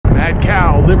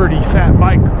Liberty Fat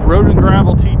Bike Road and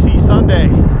Gravel TT Sunday.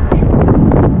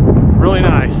 Really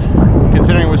nice,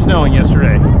 considering it was snowing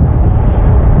yesterday.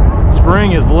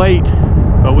 Spring is late,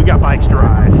 but we got bikes to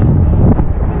ride.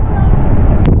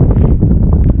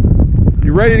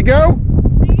 You ready to go?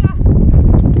 See ya.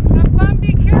 Have fun,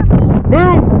 be careful.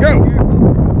 Boom, go.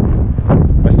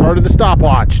 I started the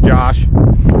stopwatch, Josh.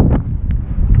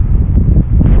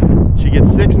 She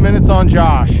gets 6 minutes on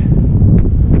Josh,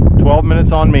 12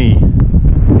 minutes on me.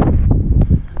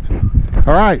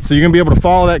 All right, so you're gonna be able to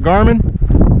follow that Garmin?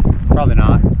 Probably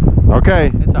not.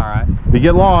 Okay. It's all right. If you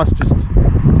get lost, just...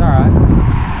 It's all right.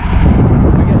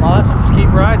 If I get lost, I'll just keep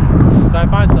riding until I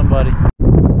find somebody.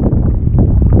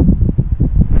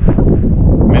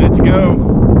 Minutes go.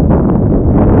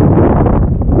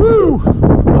 Woo!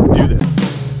 Let's do this.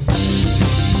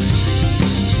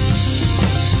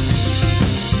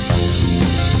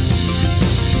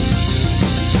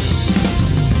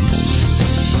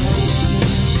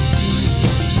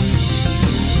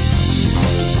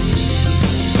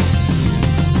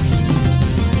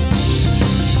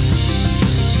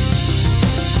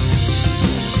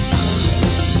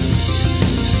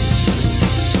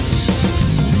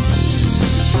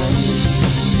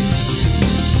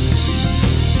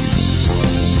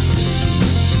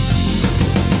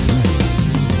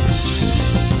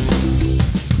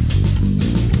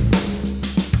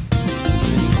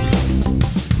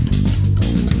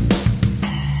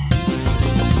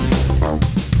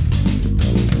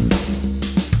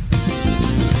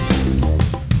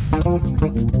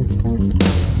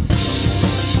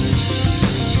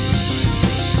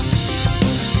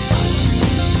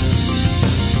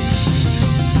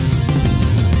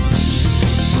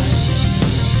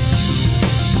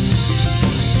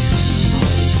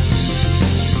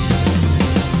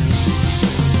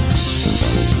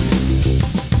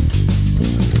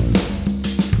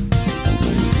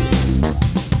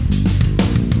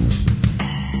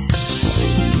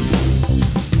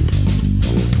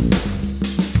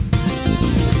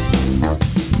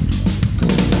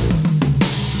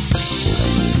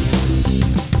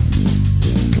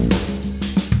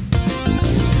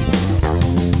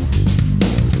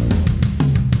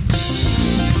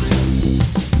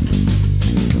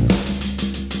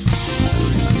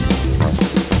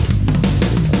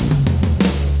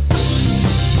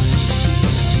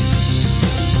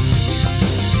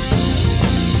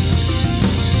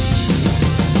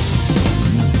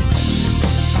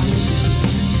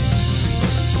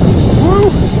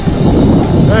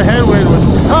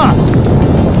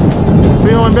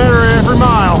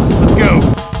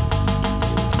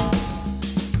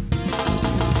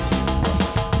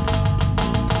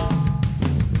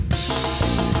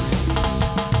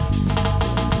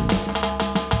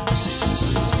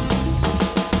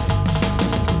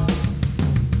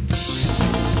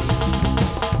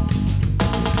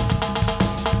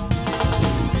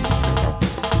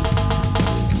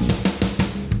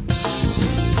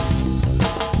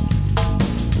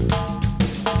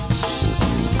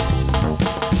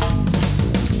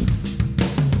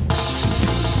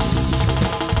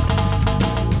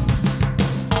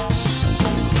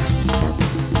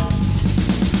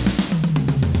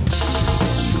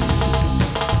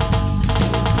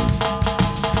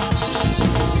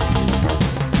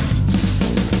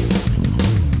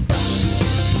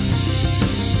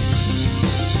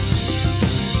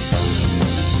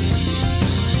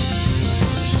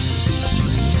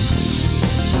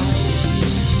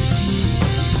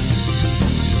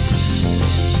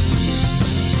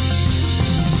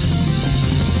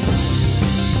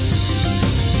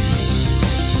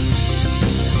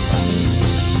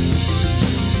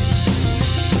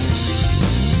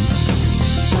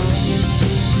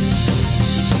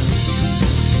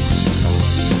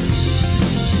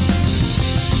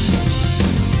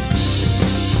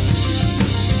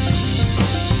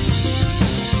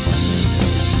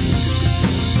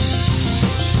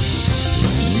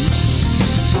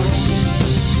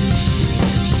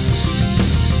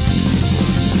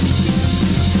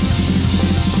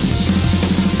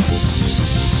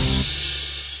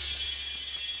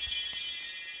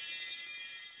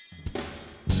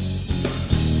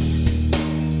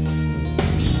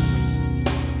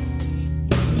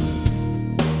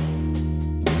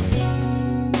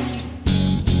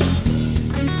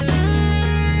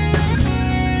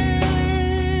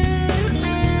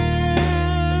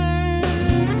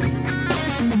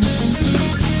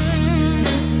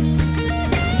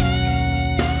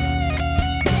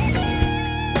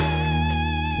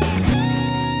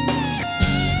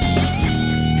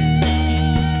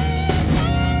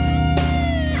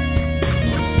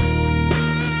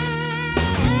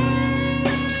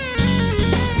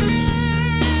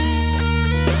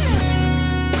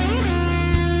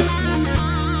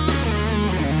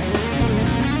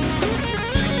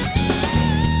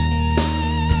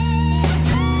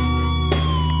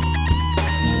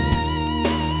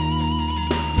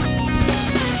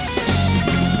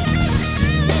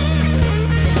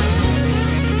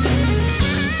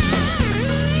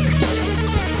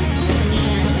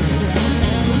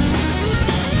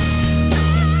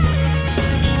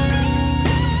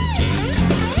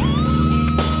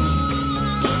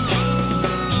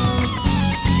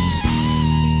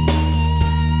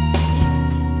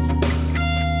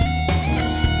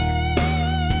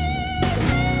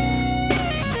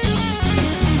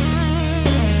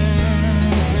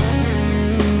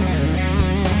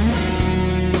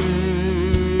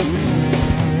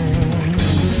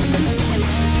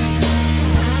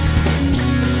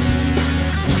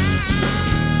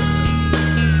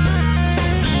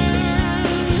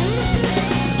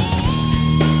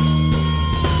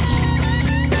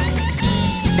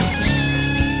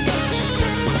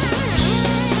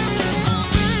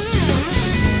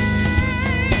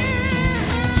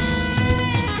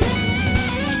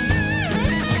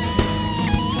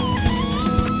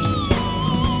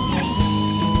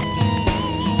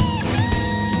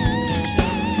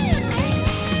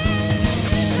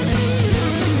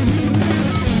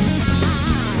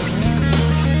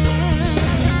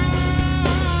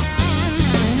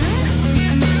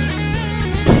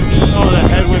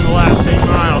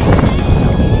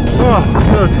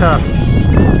 So tough,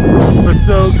 but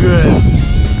so good.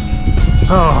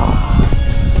 Oh.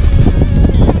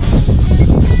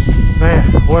 Man,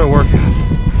 what a workout.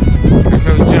 Here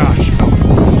comes Josh.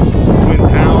 This wind's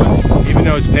howling, even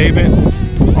though it's pavement,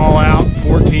 all out,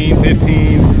 14,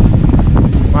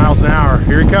 15 miles an hour.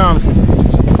 Here he comes.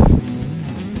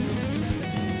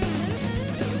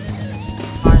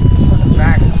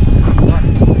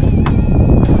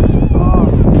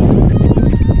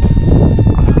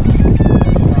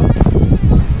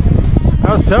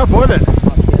 That was tough, wasn't it?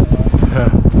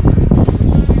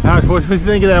 What do you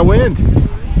think of that wind?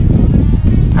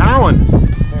 Howling.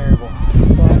 It's terrible.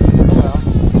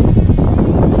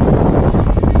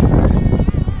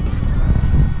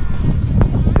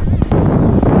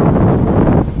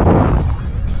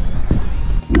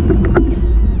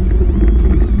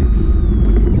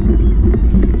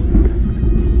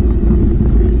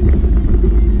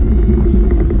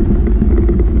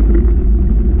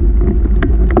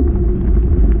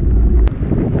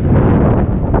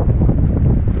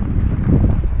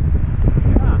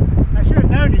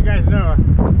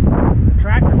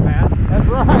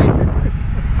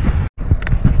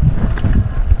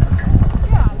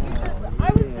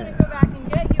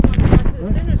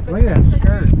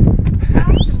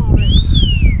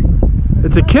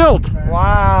 It's a kilt.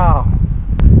 Wow.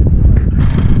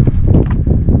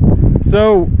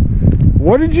 So,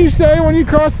 what did you say when you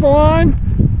crossed the line?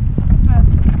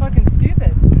 That's fucking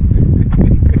stupid.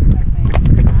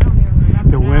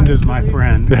 The wind is my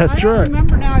friend. That's I don't right.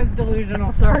 remember now. I was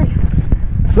delusional. Sorry.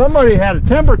 Somebody had a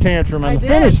temper tantrum on the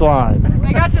finish line.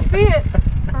 I got to see it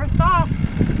first off.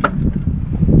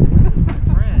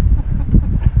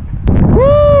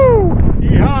 Woo!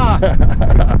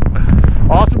 Yeehaw!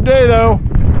 Awesome day though.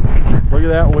 Look at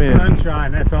that wind.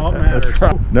 Sunshine, that's all that matters. That's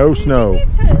right. No snow. You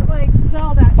need to like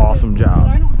sell that. Awesome shit, job. but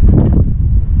I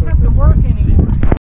don't have to work anymore.